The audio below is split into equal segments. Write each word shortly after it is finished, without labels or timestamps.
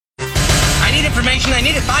information I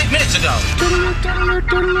needed 5 minutes ago.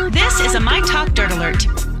 This is a My Talk Dirt Alert,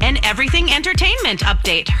 an everything entertainment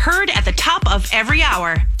update heard at the top of every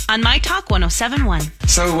hour on My Talk 107.1.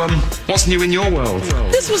 So, what's new in your world?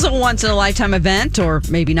 This was a once-in-a-lifetime event, or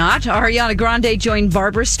maybe not. Ariana Grande joined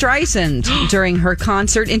Barbra Streisand during her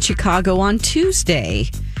concert in Chicago on Tuesday.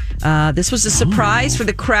 This was a surprise for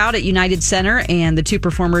the crowd at United Center, and the two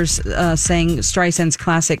performers sang Streisand's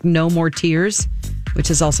classic No More Tears, which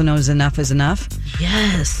is also known as Enough is Enough.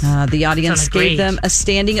 Yes. The audience gave them a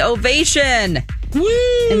standing ovation. Woo!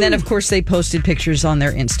 And then, of course, they posted pictures on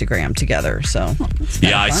their Instagram together. So,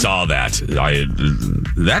 I saw that.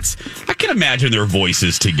 I can imagine their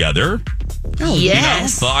voices together. Oh,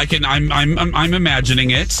 yes. You know? I'm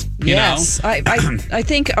imagining it. Yes. I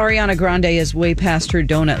think Ariana Grande is way past her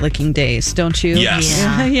donut licking days, don't you? Yes.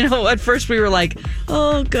 Yeah. At first we were like,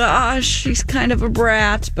 oh gosh, she's kind of a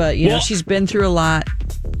brat, but she's been through a lot.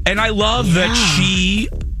 And I love that she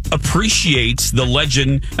appreciates the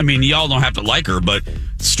legend. I mean, y'all don't have to like her, but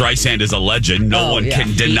Streisand is a legend. No one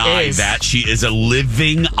can deny that. She is a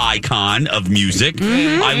living icon of music.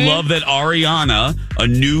 Mm-hmm. I love that Ariana, a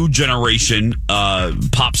new generation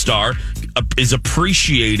pop star, is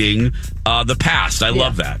appreciating the past. I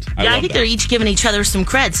love that. I think they're each giving each other some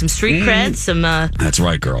cred, some street cred, some... That's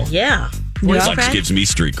right, girl. Yeah. Lex gives me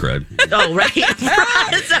street cred. Oh, right.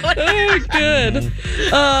 Good.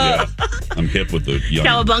 I'm hip with the young...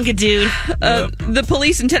 Cowabunga dude. The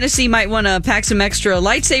police in Tennessee might want to pack some extra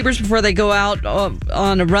lightsabers before they go out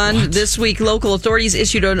on a run. This week, local authorities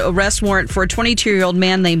issued an arrest warrant for a 22-year-old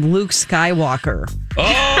man named Luke Skywalker.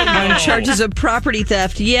 On charges of property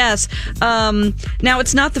theft. Yes. Now,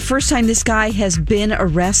 it's not the first time this guy has been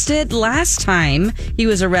arrested. Last time he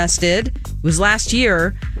was arrested was last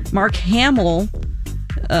year. Mark Hamill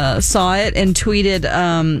saw it and tweeted,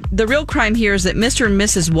 the real crime here is that Mr. and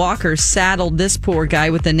Mrs. Walker saddled this poor guy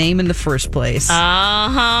with the name in the first place.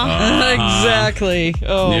 Exactly.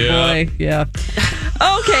 Oh, boy. Yeah.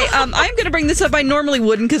 Okay, I'm going to bring this up. I normally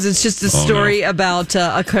wouldn't because it's just a story about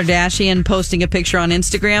a Kardashian posting a picture on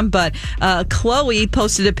Instagram. But Khloe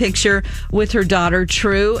posted a picture with her daughter,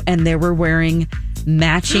 True, and they were wearing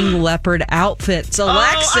matching leopard outfits.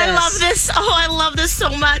 Alexis. I love this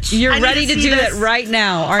so much. You're ready to do it right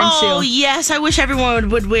now, aren't you? Oh, yes. I wish everyone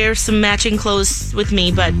would wear some matching clothes with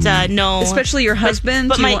me, but no. Especially your husband?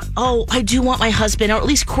 But I do want my husband, or at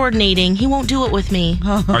least coordinating. He won't do it with me.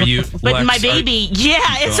 Are you? But Lex, my baby,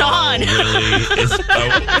 it's on.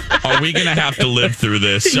 Really? Are we going to have to live through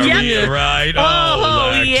this? Are we, right?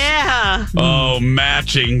 Lex. Yeah. Oh,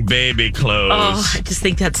 matching baby clothes. Oh, I just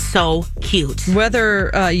think that's so cute. Whether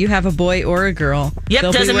you have a boy or a girl,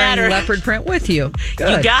 they'll doesn't be wearing matter. leopard print with you.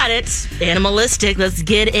 Good. You got it. Animalistic. Let's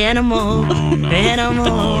get animal. Oh, no. Animal.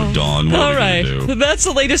 Oh, Dawn, what All are we right. gonna do? That's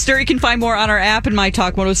the latest story. You can find more on our app and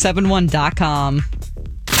mytalk1071.com.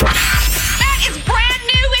 That is brand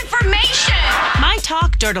new information. My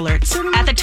Talk Dirt Alerts at the